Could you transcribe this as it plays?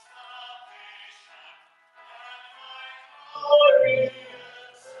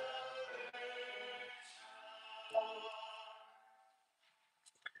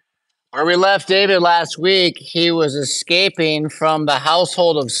Where we left David last week, he was escaping from the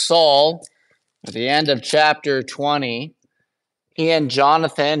household of Saul at the end of chapter 20. He and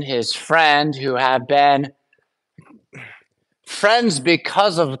Jonathan, his friend, who have been friends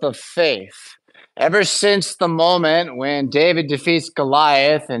because of the faith. Ever since the moment when David defeats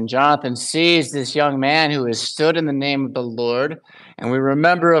Goliath and Jonathan sees this young man who has stood in the name of the Lord. And we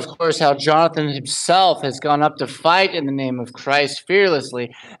remember, of course, how Jonathan himself has gone up to fight in the name of Christ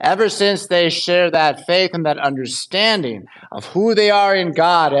fearlessly. Ever since they share that faith and that understanding of who they are in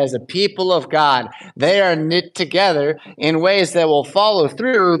God as a people of God, they are knit together in ways that will follow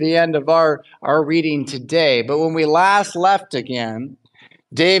through the end of our reading today. But when we last left again,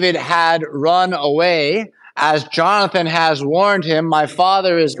 David had run away as Jonathan has warned him, my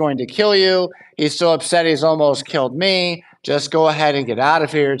father is going to kill you. He's so upset he's almost killed me. Just go ahead and get out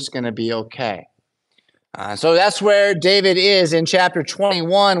of here. It's going to be okay. So that's where David is in chapter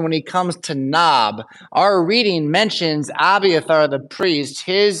 21 when he comes to Nob. Our reading mentions Abiathar the priest.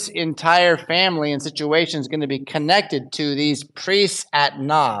 His entire family and situation is going to be connected to these priests at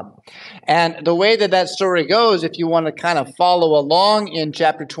Nob. And the way that story goes, if you want to kind of follow along in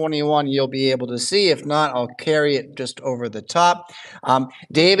chapter 21, you'll be able to see. If not, I'll carry it just over the top.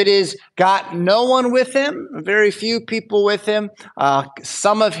 David has got no one with him, very few people with him.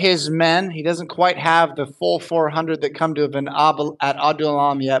 Some of his men, he doesn't quite have the full 400 that come to have been at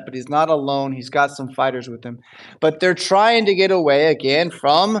Adullam yet, but he's not alone. He's got some fighters with him. But they're trying to get away again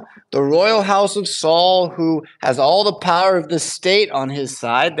from the royal house of Saul, who has all the power of the state on his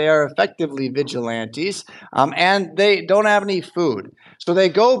side. They are effectively vigilantes, and they don't have any food. So they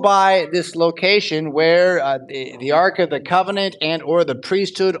go by this location where the Ark of the Covenant and or the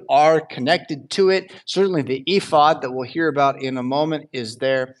priesthood are connected to it. Certainly the ephod that we'll hear about in a moment is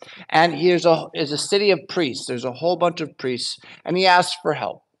there. And here's a city of priests. There's a whole bunch of priests, and he asks for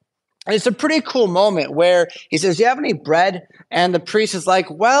help. And it's a pretty cool moment where he says, do you have any bread? And the priest is like,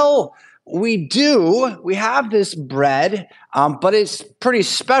 well, we do. We have this bread, but it's pretty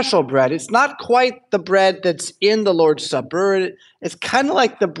special bread. It's not quite the bread that's in the Lord's Supper. It's kind of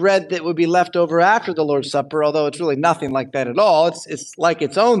like the bread that would be left over after the Lord's Supper, although it's really nothing like that at all. It's like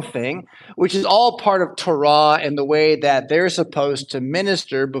its own thing, which is all part of Torah and the way that they're supposed to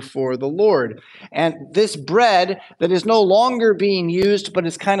minister before the Lord. And this bread that is no longer being used, but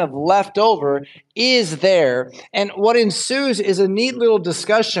is kind of left over, is there. And what ensues is a neat little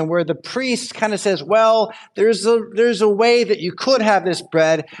discussion where the priest kind of says, well, there's a way that you could have this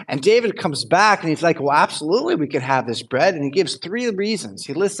bread. And David comes back and he's like, well, absolutely, we could have this bread. And he gives 3 reasons.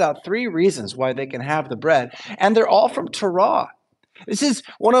 He lists out 3 reasons why they can have the bread. And they're all from Torah. This is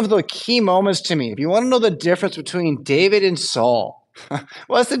one of the key moments to me. If you want to know the difference between David and Saul,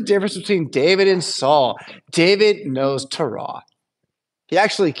 what's the difference between David and Saul? David knows Torah. He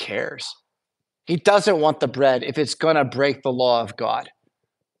actually cares. He doesn't want the bread if it's going to break the law of God.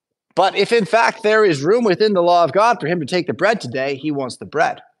 But if in fact there is room within the law of God for him to take the bread today, he wants the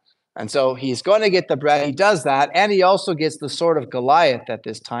bread. And so he's going to get the bread. He does that. And he also gets the sword of Goliath at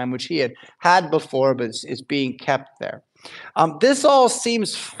this time, which he had before, but it's being kept there. This all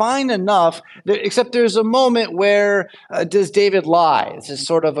seems fine enough, except there's a moment where does David lie? This is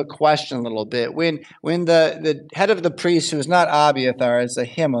sort of a question a little bit. When the head of the priest, who is not Abiathar, it's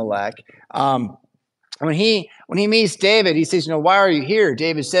Ahimelech, when he meets David, he says, why are you here?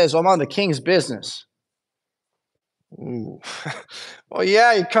 David says, well, I'm on the king's business. Ooh. Well,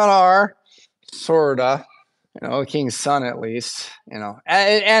 yeah, you kind of are, sort of. The king's son, at least,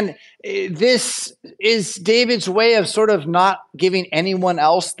 And this is David's way of sort of not giving anyone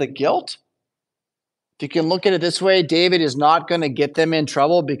else the guilt. If you can look at it this way, David is not going to get them in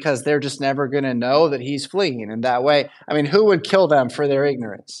trouble because they're just never going to know that he's fleeing in that way. I mean, who would kill them for their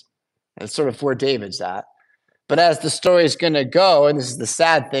ignorance? That's sort of where David's at. But as the story is going to go, and this is the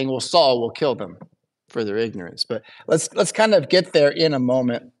sad thing, well, Saul will kill them for their ignorance. But let's kind of get there in a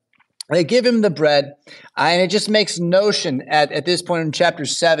moment. They give him the bread, and it just makes notion at this point in chapter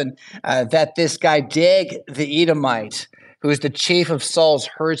 7 that this guy, Dag the Edomite, who is the chief of Saul's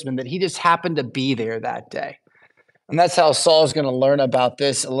herdsmen, that he just happened to be there that day. And that's how Saul's going to learn about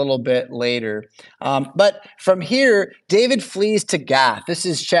this a little bit later. But from here, David flees to Gath. This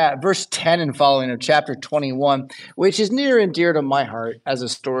is verse 10 and following of chapter 21, which is near and dear to my heart as a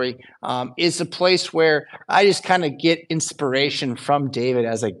story. It's a place where I just kind of get inspiration from David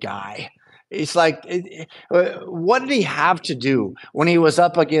as a guy. It's like, what did he have to do when he was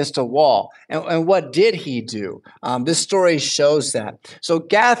up against a wall? And what did he do? This story shows that. So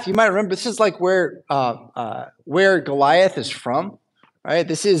Gath, you might remember, this is like where Goliath is from, right?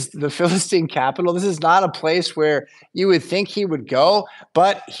 This is the Philistine capital. This is not a place where you would think he would go,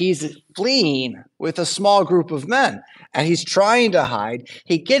 but he's fleeing with a small group of men. And he's trying to hide.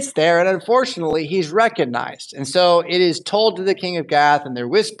 He gets there, and unfortunately, he's recognized. And so it is told to the king of Gath, and they're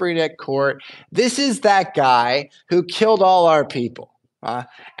whispering at court, this is that guy who killed all our people.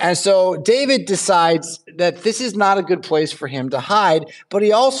 And so David decides that this is not a good place for him to hide, but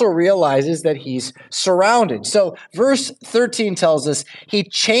he also realizes that he's surrounded. So verse 13 tells us he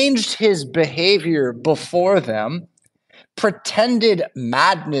changed his behavior before them, pretended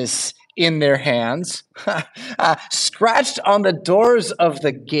madness in their hands, scratched on the doors of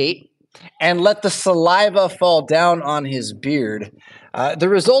the gate, and let the saliva fall down on his beard. The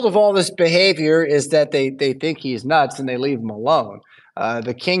result of all this behavior is that they think he's nuts and they leave him alone.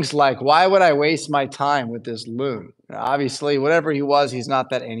 The king's like, why would I waste my time with this loon? Obviously, whatever he was, he's not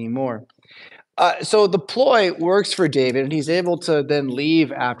that anymore. So the ploy works for David, and he's able to then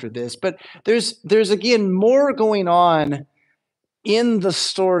leave after this. But there's again more going on in the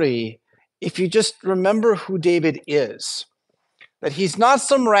story if you just remember who David is. That he's not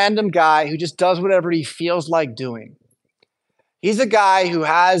some random guy who just does whatever he feels like doing. He's a guy who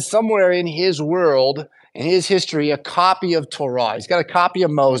has somewhere in his world, in his history, a copy of Torah. He's got a copy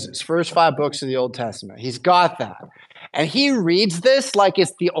of Moses, first 5 books of the Old Testament. He's got that. And he reads this like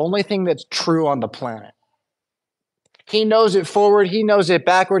it's the only thing that's true on the planet. He knows it forward. He knows it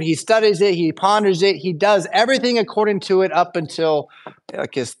backward. He studies it. He ponders it. He does everything according to it up until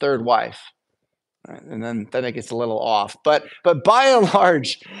like his third wife. Right? And then it gets a little off. But by and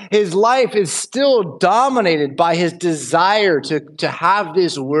large, his life is still dominated by his desire to have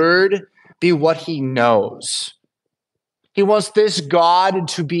this word be what he knows. He wants this God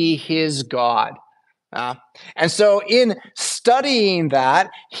to be his God. And so in studying that,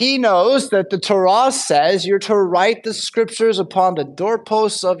 he knows that the Torah says you're to write the scriptures upon the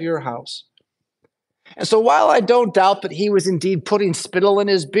doorposts of your house. And so while I don't doubt that he was indeed putting spittle in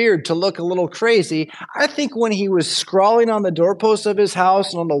his beard to look a little crazy, I think when he was scrawling on the doorposts of his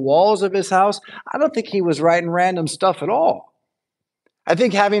house and on the walls of his house, I don't think he was writing random stuff at all. I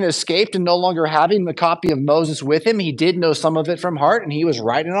think having escaped and no longer having the copy of Moses with him, he did know some of it from heart, and he was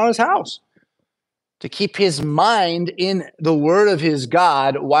writing on his house to keep his mind in the word of his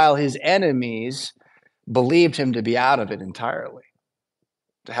God while his enemies believed him to be out of it entirely,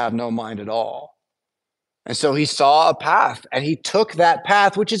 to have no mind at all. And so he saw a path, and he took that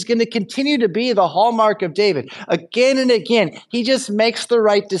path, which is going to continue to be the hallmark of David. Again and again, he just makes the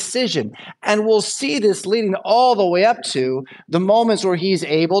right decision. And we'll see this leading all the way up to the moments where he's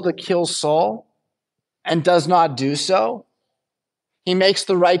able to kill Saul and does not do so. He makes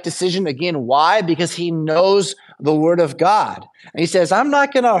the right decision. Again, why? Because he knows the word of God. And he says, I'm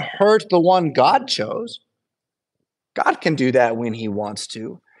not going to hurt the one God chose. God can do that when he wants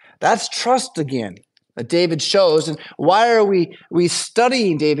to. That's trust again that David shows. And why are we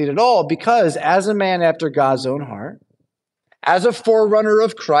studying David at all? Because as a man after God's own heart, as a forerunner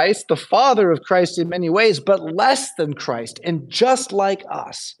of Christ, the father of Christ in many ways, but less than Christ, and just like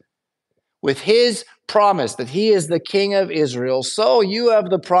us, with his promise that he is the king of Israel, so you have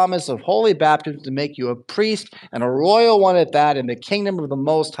the promise of holy baptism to make you a priest, and a royal one at that, in the kingdom of the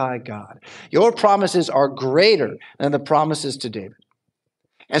Most High God. Your promises are greater than the promises to David.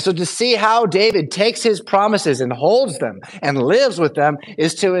 And so to see how David takes his promises and holds them and lives with them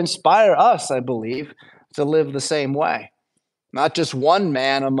is to inspire us, I believe, to live the same way. Not just one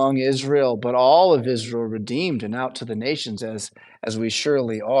man among Israel, but all of Israel redeemed and out to the nations as we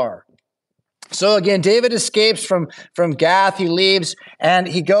surely are. So again, David escapes from Gath. He leaves and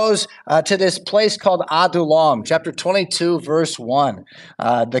he goes to this place called Adullam, chapter 22, verse 1.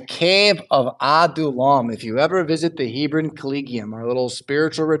 The cave of Adullam. If you ever visit the Hebron Collegium, our little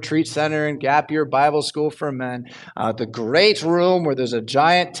spiritual retreat center and gap year Bible school for men, the great room where there's a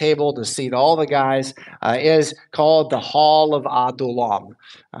giant table to seat all the guys is called the Hall of Adullam.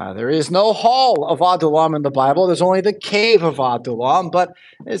 There is no Hall of Adullam in the Bible. There's only the cave of Adullam, but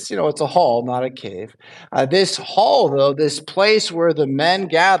it's a hall, not a cave. This hall, though, this place where the men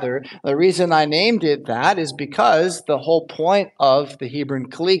gather, the reason I named it that is because the whole point of the Hebron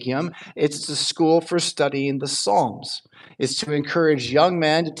Collegium, it's a school for studying the Psalms. Is to encourage young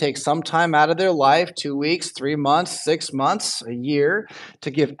men to take some time out of their life, 2 weeks, 3 months, 6 months, a year,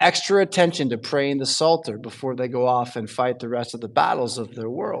 to give extra attention to praying the Psalter before they go off and fight the rest of the battles of their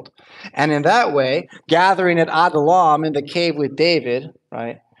world. And in that way, gathering at Adullam in the cave with David,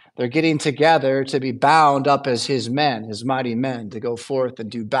 right, They're getting together to be bound up as his men, his mighty men, to go forth and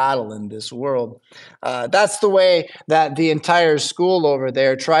do battle in this world. That's the way that the entire school over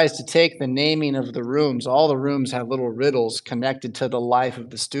there tries to take the naming of the rooms. All the rooms have little riddles connected to the life of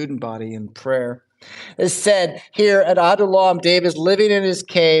the student body in prayer. It's said here at Adullam, David's living in his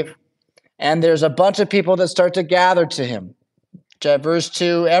cave, and there's a bunch of people that start to gather to him. Verse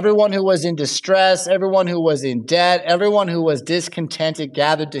 2, everyone who was in distress, everyone who was in debt, everyone who was discontented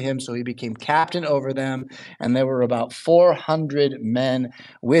gathered to him, so he became captain over them, and there were about 400 men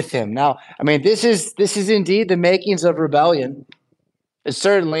with him. Now, I mean, this is indeed the makings of rebellion. It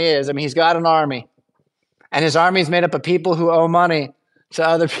certainly is. I mean, he's got an army, and his army is made up of people who owe money to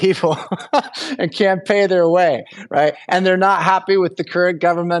other people and can't pay their way, right? And they're not happy with the current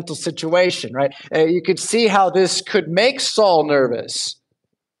governmental situation, right? You could see how this could make Saul nervous.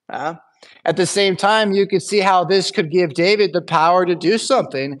 At the same time, you could see how this could give David the power to do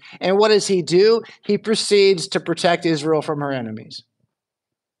something. And what does he do? He proceeds to protect Israel from her enemies.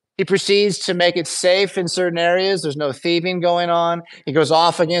 He proceeds to make it safe in certain areas. There's no thieving going on. He goes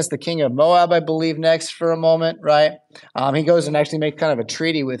off against the king of Moab, I believe, next for a moment, right? He goes and actually makes kind of a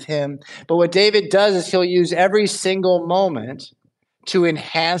treaty with him. But what David does is he'll use every single moment to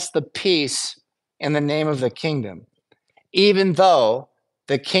enhance the peace in the name of the kingdom, even though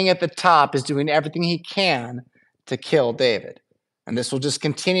the king at the top is doing everything he can to kill David. And this will just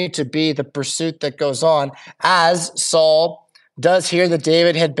continue to be the pursuit that goes on as Saul does hear that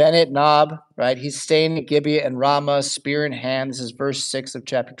David had been at Nob, right? He's staying at Gibeah and Ramah, spear in hand. This is verse 6 of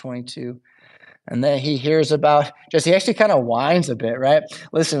chapter 22. And then he hears about, he actually kind of whines a bit, right?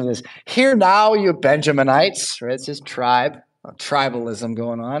 Listen to this. Hear now, you Benjaminites, right? It's his tribe, tribalism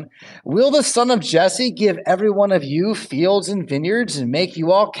going on. Will the son of Jesse give every one of you fields and vineyards and make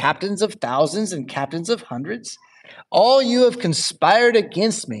you all captains of thousands and captains of hundreds? All you have conspired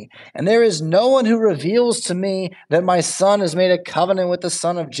against me, and there is no one who reveals to me that my son has made a covenant with the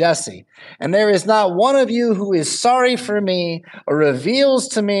son of Jesse. And there is not one of you who is sorry for me or reveals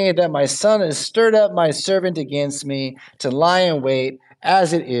to me that my son has stirred up my servant against me to lie in wait,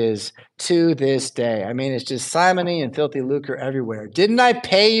 as it is to this day. I mean, it's just simony and filthy lucre everywhere. Didn't I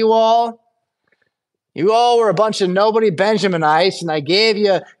pay you all? You all were a bunch of nobody Benjaminites, and I gave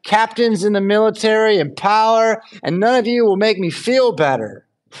you captains in the military and power, and none of you will make me feel better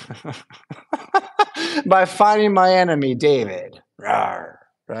by fighting my enemy, David. Rawr,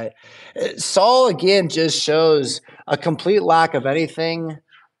 right? Saul, again, just shows a complete lack of anything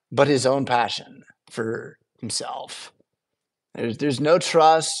but his own passion for himself. There's no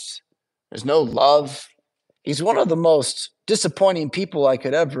trust. There's no love. He's one of the most disappointing people I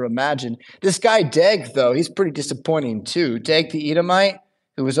could ever imagine. This guy, Dag, though, he's pretty disappointing too. Dag the Edomite,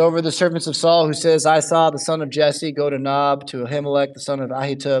 who was over the servants of Saul, who says, I saw the son of Jesse go to Nob, to Ahimelech, the son of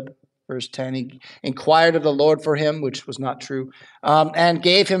Ahitub. Verse 10, he inquired of the Lord for him, which was not true, and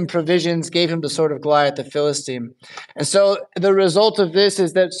gave him provisions, gave him the sword of Goliath, the Philistine. And so the result of this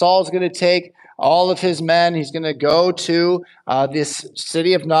is that Saul's going to take all of his men. He's going to go to this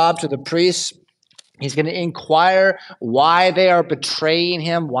city of Nob, to the priests. He's going to inquire why they are betraying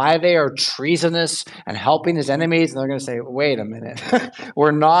him, why they are treasonous and helping his enemies. And they're going to say, wait a minute, we're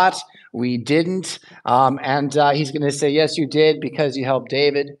not, we didn't. And he's going to say, yes, you did because you helped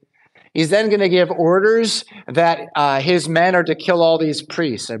David. He's then going to give orders that his men are to kill all these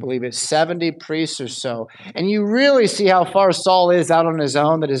priests. I believe it's 70 priests or so. And you really see how far Saul is out on his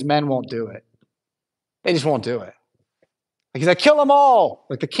own that his men won't do it. They just won't do it. He's like, kill them all.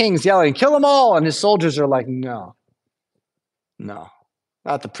 Like the king's yelling, kill them all. And his soldiers are like, no, not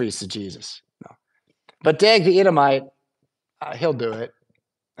the priests of Jesus. No. But Dag the Edomite, he'll do it.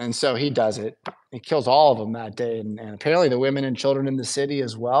 And so he does it. He kills all of them that day. And apparently the women and children in the city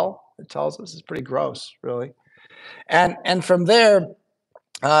as well. It tells us it's pretty gross, really. And from there,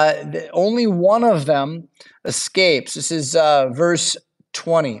 only one of them escapes. This is verse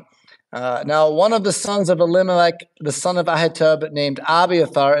 20. Now, one of the sons of Elimelech, the son of Ahitub, named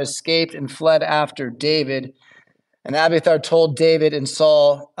Abiathar, escaped and fled after David. And Abiathar told David and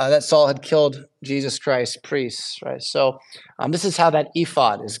Saul that Saul had killed Jesus Christ, priests. Right. So this is how that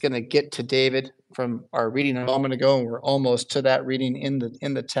ephod is going to get to David from our reading a moment ago, and we're almost to that reading in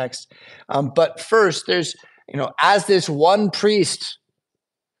the text. But first, there's as this one priest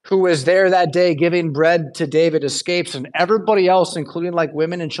who was there that day giving bread to David escapes, and everybody else, including like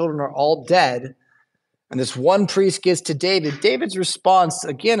women and children, are all dead. And this one priest gets to David. David's response,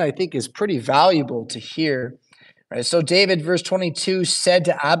 again, I think is pretty valuable to hear. Right? So David, verse 22, said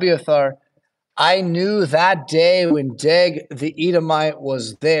to Abiathar, I knew that day when Dag the Edomite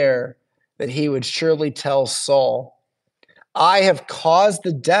was there that he would surely tell Saul. I have caused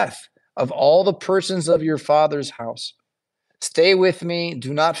the death of all the persons of your father's house. Stay with me,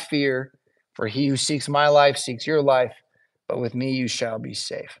 do not fear, for he who seeks my life seeks your life, but with me you shall be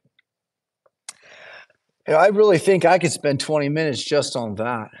safe. I really think I could spend 20 minutes just on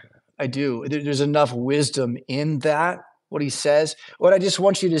that. I do. There's enough wisdom in that, what he says. What I just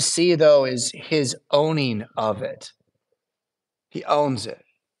want you to see, though, is his owning of it. He owns it.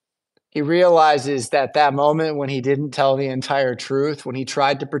 He realizes that moment when he didn't tell the entire truth, when he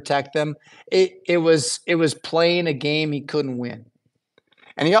tried to protect them, it was playing a game he couldn't win.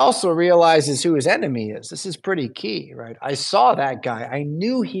 And he also realizes who his enemy is. This is pretty key, right? I saw that guy. I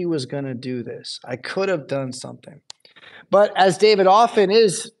knew he was going to do this. I could have done something. But as David often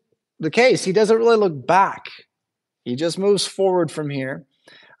is the case, he doesn't really look back. He just moves forward from here.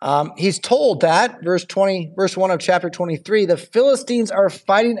 He's told that, verse 1 of chapter 23, the Philistines are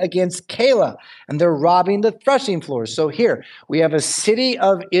fighting against Keilah, and they're robbing the threshing floors. So here, we have a city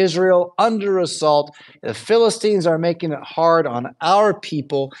of Israel under assault. The Philistines are making it hard on our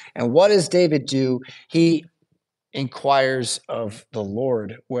people. And what does David do? He inquires of the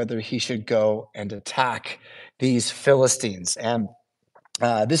Lord whether he should go and attack these Philistines. And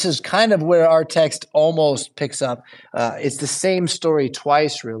this is kind of where our text almost picks up. It's the same story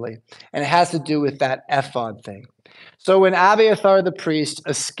twice, really, and it has to do with that ephod thing. So when Abiathar the priest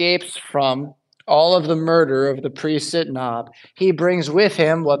escapes from all of the murder of the priests at Nob, he brings with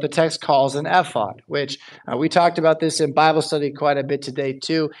him what the text calls an ephod, which we talked about this in Bible study quite a bit today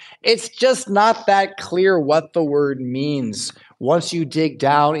too. It's just not that clear what the word means once you dig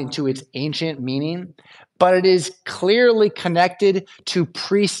down into its ancient meaning, but it is clearly connected to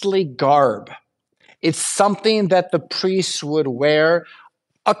priestly garb. It's something that the priests would wear,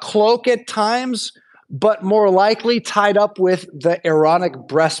 a cloak at times, but more likely tied up with the Aaronic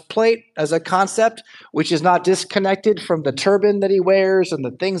breastplate as a concept, which is not disconnected from the turban that he wears and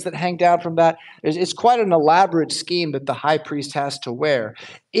the things that hang down from that. It's quite an elaborate scheme that the high priest has to wear.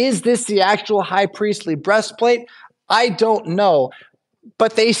 Is this the actual high priestly breastplate? I don't know.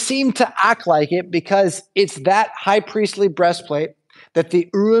 But they seem to act like it because it's that high priestly breastplate that the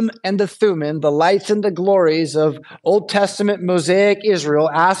Urim and the Thummim, the lights and the glories of Old Testament Mosaic Israel,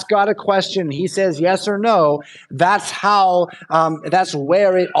 ask God a question. He says yes or no. That's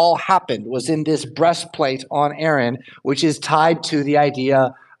where it all happened, was in this breastplate on Aaron, which is tied to the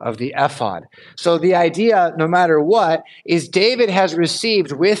idea of the ephod. So the idea, no matter what, is David has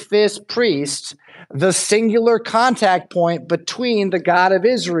received with this priest the singular contact point between the God of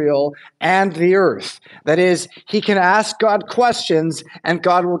Israel and the earth. That is, he can ask God questions and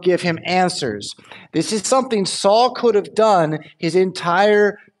God will give him answers. This is something Saul could have done his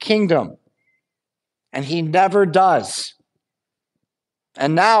entire kingdom, and he never does.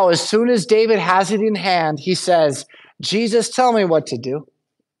 And now, as soon as David has it in hand, he says, Jesus, tell me what to do.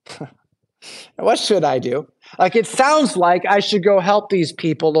 What should I do? Like, it sounds like I should go help these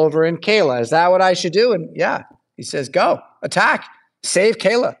people over in Keilah. Is that what I should do? And yeah, he says, go, attack, save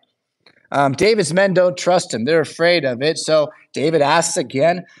Keilah. David's men don't trust him. They're afraid of it. So David asks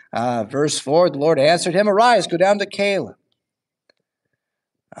again, verse 4, the Lord answered him, arise, go down to Keilah.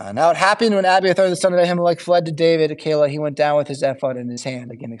 Now it happened when Abiathar the son of Ahimelech fled to David at Keilah, he went down with his ephod in his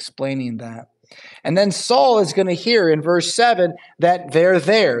hand. Again, explaining that. And then Saul is going to hear in verse 7 that they're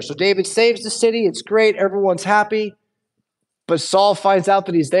there. So David saves the city. It's great. Everyone's happy. But Saul finds out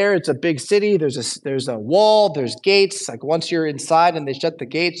that he's there. It's a big city. There's a wall. There's gates. Like once you're inside and they shut the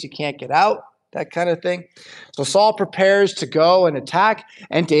gates, you can't get out. That kind of thing. So Saul prepares to go and attack.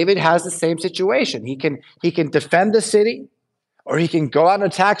 And David has the same situation. He can defend the city, or he can go out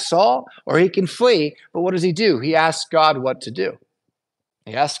and attack Saul, or he can flee. But what does he do? He asks God what to do.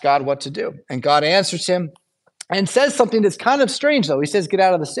 He asks God what to do. And God answers him and says something that's kind of strange, though. He says, get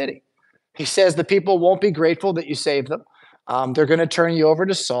out of the city. He says the people won't be grateful that you saved them. They're going to turn you over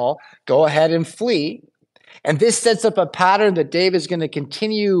to Saul. Go ahead and flee. And this sets up a pattern that David's going to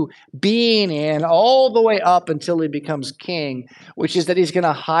continue being in all the way up until he becomes king, which is that he's going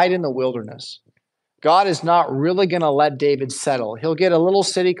to hide in the wilderness. God is not really going to let David settle. He'll get a little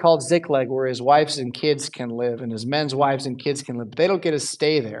city called Ziklag where his wives and kids can live and his men's wives and kids can live, but they don't get to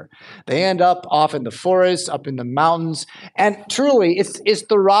stay there. They end up off in the forest, up in the mountains. And truly, it's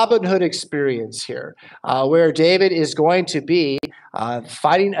the Robin Hood experience here, where David is going to be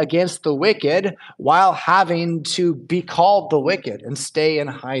fighting against the wicked while having to be called the wicked and stay in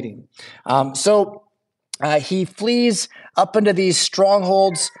hiding. He flees up into these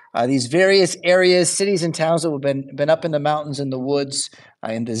strongholds, these various areas, cities and towns that have been up in the mountains and the woods,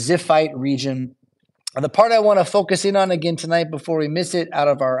 in the Ziphite region. And the part I want to focus in on again tonight before we miss it out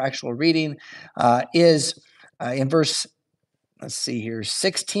of our actual reading is in verse let's see here,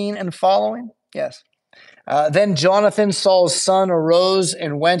 16 and following. Yes. Then Jonathan, Saul's son, arose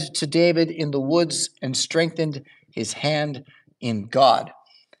and went to David in the woods and strengthened his hand in God.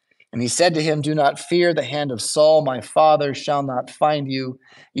 And he said to him, do not fear, the hand of Saul, my father, shall not find you.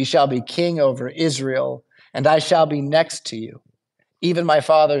 You shall be king over Israel, and I shall be next to you. Even my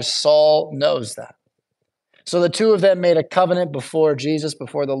father Saul knows that. So the two of them made a covenant before Jesus,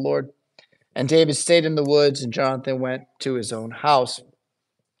 before the Lord. And David stayed in the woods, and Jonathan went to his own house.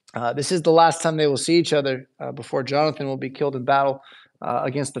 This is the last time they will see each other before Jonathan will be killed in battle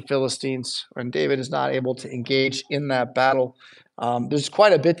against the Philistines, and David is not able to engage in that battle. There's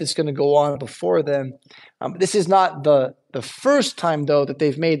quite a bit that's going to go on before then. This is not the first time, though, that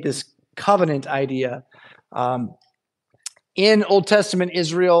they've made this covenant idea. In Old Testament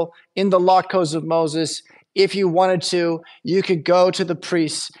Israel, in the law codes of Moses, if you wanted to, you could go to the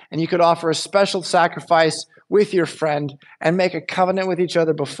priests and you could offer a special sacrifice with your friend and make a covenant with each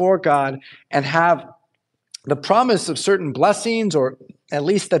other before God and have the promise of certain blessings, or at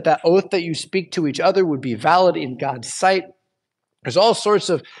least that oath that you speak to each other would be valid in God's sight. There's all sorts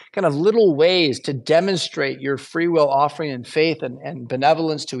of kind of little ways to demonstrate your free will offering and faith and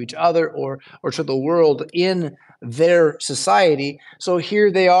benevolence to each other or to the world in their society. So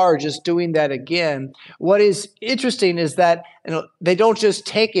here they are just doing that again. What is interesting is that they don't just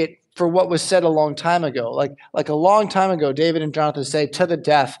take it for what was said a long time ago. Like a long time ago, David and Jonathan say, to the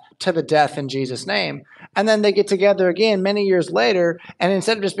death in Jesus' name. And then they get together again many years later, and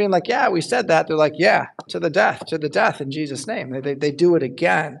instead of just being like, yeah, we said that, they're like, yeah, to the death in Jesus' name. They do it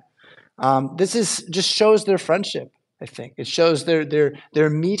again. This is just shows their friendship, I think. It shows their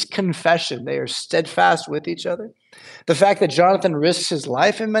meet confession. They are steadfast with each other. The fact that Jonathan risks his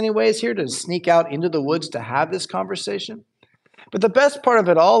life in many ways here to sneak out into the woods to have this conversation. But the best part of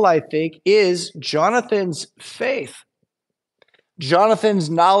it all, I think, is Jonathan's faith. Jonathan's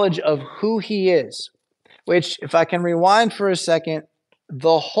knowledge of who he is, which, if I can rewind for a second,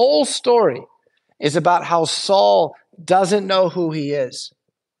 the whole story is about how Saul doesn't know who he is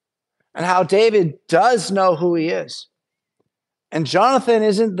and how David does know who he is. And Jonathan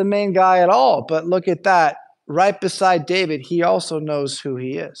isn't the main guy at all, but look at that. Right beside David, he also knows who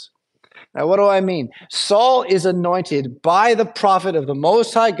he is. Now, what do I mean? Saul is anointed by the prophet of the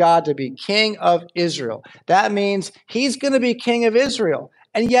Most High God to be king of Israel. That means he's going to be king of Israel.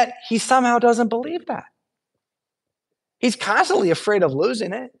 And yet he somehow doesn't believe that. He's constantly afraid of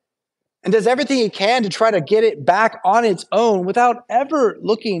losing it and does everything he can to try to get it back on its own without ever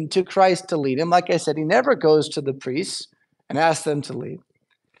looking to Christ to lead him. Like I said, he never goes to the priests and asks them to lead.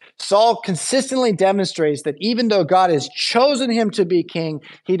 Saul consistently demonstrates that even though God has chosen him to be king,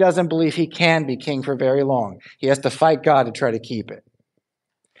 he doesn't believe he can be king for very long. He has to fight God to try to keep it.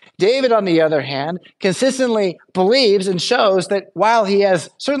 David, on the other hand, consistently believes and shows that while he has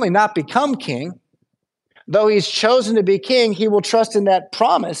certainly not become king, though he's chosen to be king, he will trust in that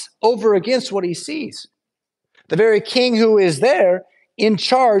promise over against what he sees. The very king who is there in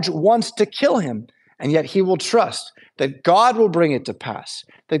charge wants to kill him, and yet he will trust that God will bring it to pass,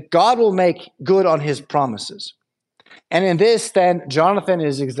 that God will make good on his promises. And in this, then, Jonathan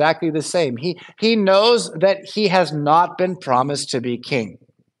is exactly the same. He knows that he has not been promised to be king.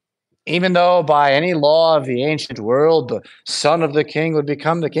 Even though by any law of the ancient world, the son of the king would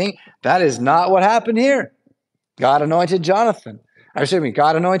become the king, that is not what happened here. God anointed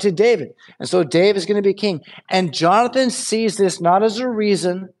God anointed David. And so David is going to be king. And Jonathan sees this not as a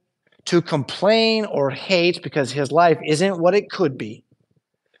reason to complain or hate because his life isn't what it could be,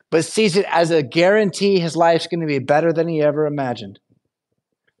 but sees it as a guarantee his life's going to be better than he ever imagined.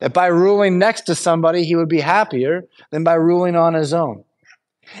 That by ruling next to somebody, he would be happier than by ruling on his own.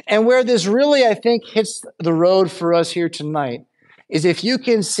 And where this really, I think, hits the road for us here tonight is if you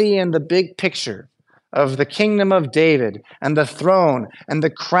can see in the big picture of the kingdom of David and the throne and the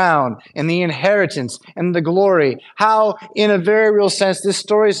crown and the inheritance and the glory, how in a very real sense this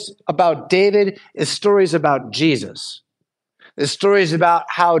story is about David, is stories about Jesus. This story is about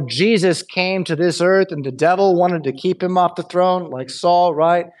how Jesus came to this earth and the devil wanted to keep him off the throne like Saul,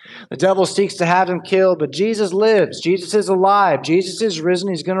 right? The devil seeks to have him killed, but Jesus lives. Jesus is alive. Jesus is risen.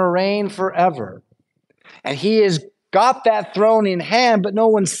 He's going to reign forever. And he has got that throne in hand, but no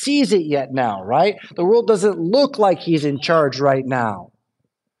one sees it yet now, right? The world doesn't look like he's in charge right now.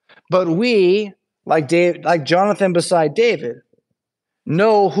 But we, like Jonathan beside David,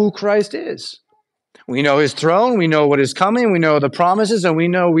 know who Christ is. We know his throne, we know what is coming, we know the promises, and we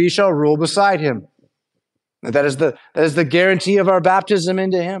know we shall rule beside him. That is the guarantee of our baptism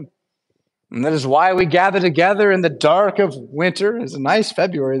into him. And that is why we gather together in the dark of winter. It's a nice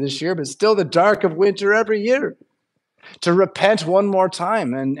February this year, but still the dark of winter every year. to repent one more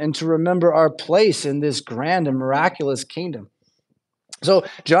time and to remember our place in this grand and miraculous kingdom. So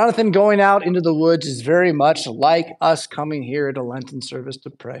Jonathan going out into the woods is very much like us coming here at a Lenten service to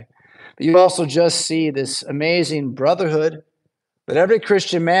pray. But you also just see this amazing brotherhood that every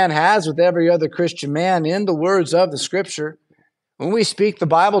Christian man has with every other Christian man in the words of the Scripture. When we speak the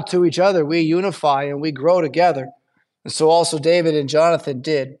Bible to each other, we unify and we grow together. And so also David and Jonathan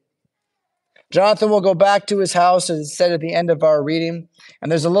did. Jonathan will go back to his house, as it said at the end of our reading.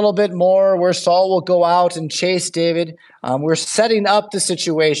 And there's a little bit more where Saul will go out and chase David. We're setting up the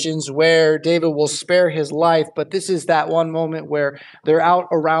situations where David will spare his life, but this is that one moment where they're out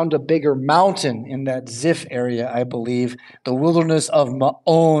around a bigger mountain in that Ziph area, I believe, the wilderness of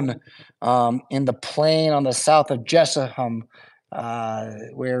Maon, in the plain on the south of Jeshurun.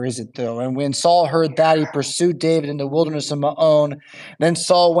 Where is it though? And when Saul heard that, he pursued David in the wilderness of Maon. Then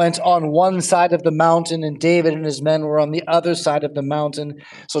Saul went on one side of the mountain, and David and his men were on the other side of the mountain.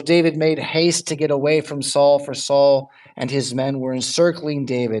 So David made haste to get away from Saul, for Saul and his men were encircling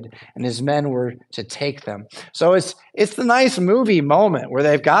David, and his men were to take them. So it's the nice movie moment where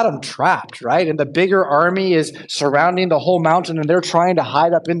they've got them trapped, right? And the bigger army is surrounding the whole mountain, and they're trying to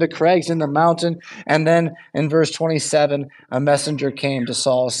hide up in the crags in the mountain. And then in verse 27, a messenger came to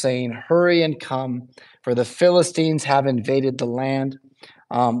Saul saying, "Hurry and come, for the Philistines have invaded the land."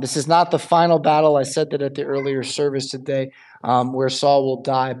 This is not the final battle. I said that at the earlier service today, where Saul will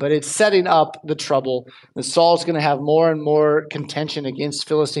die. But it's setting up the trouble that Saul's going to have more and more contention against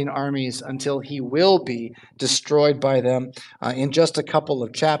Philistine armies until he will be destroyed by them in just a couple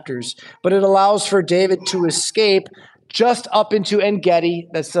of chapters. But it allows for David to escape just up into En-Gedi.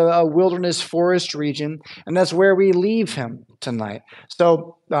 That's a wilderness forest region, and that's where we leave him tonight.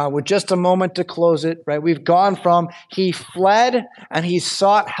 So with just a moment to close it, right, we've gone from he fled and he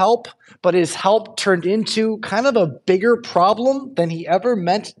sought help, but his help turned into kind of a bigger problem than he ever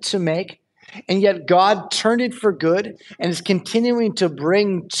meant to make. And yet God turned it for good and is continuing to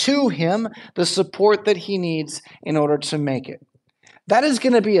bring to him the support that he needs in order to make it. That is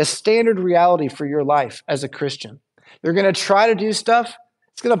going to be a standard reality for your life as a Christian. You're going to try to do stuff.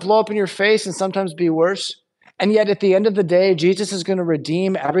 It's going to blow up in your face and sometimes be worse. And yet at the end of the day, Jesus is going to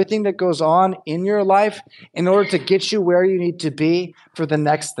redeem everything that goes on in your life in order to get you where you need to be for the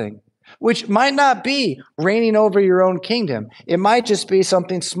next thing, which might not be reigning over your own kingdom. It might just be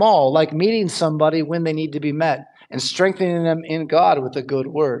something small, like meeting somebody when they need to be met and strengthening them in God with a good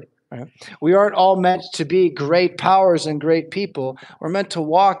word. Right? We aren't all meant to be great powers and great people. We're meant to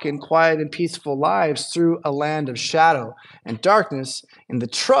walk in quiet and peaceful lives through a land of shadow and darkness in the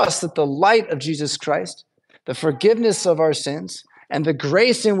trust that the light of Jesus Christ, the forgiveness of our sins, and the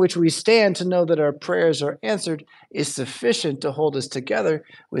grace in which we stand to know that our prayers are answered is sufficient to hold us together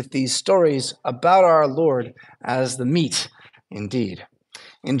with these stories about our Lord as the meat indeed.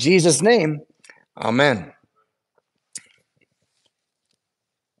 In Jesus' name, amen.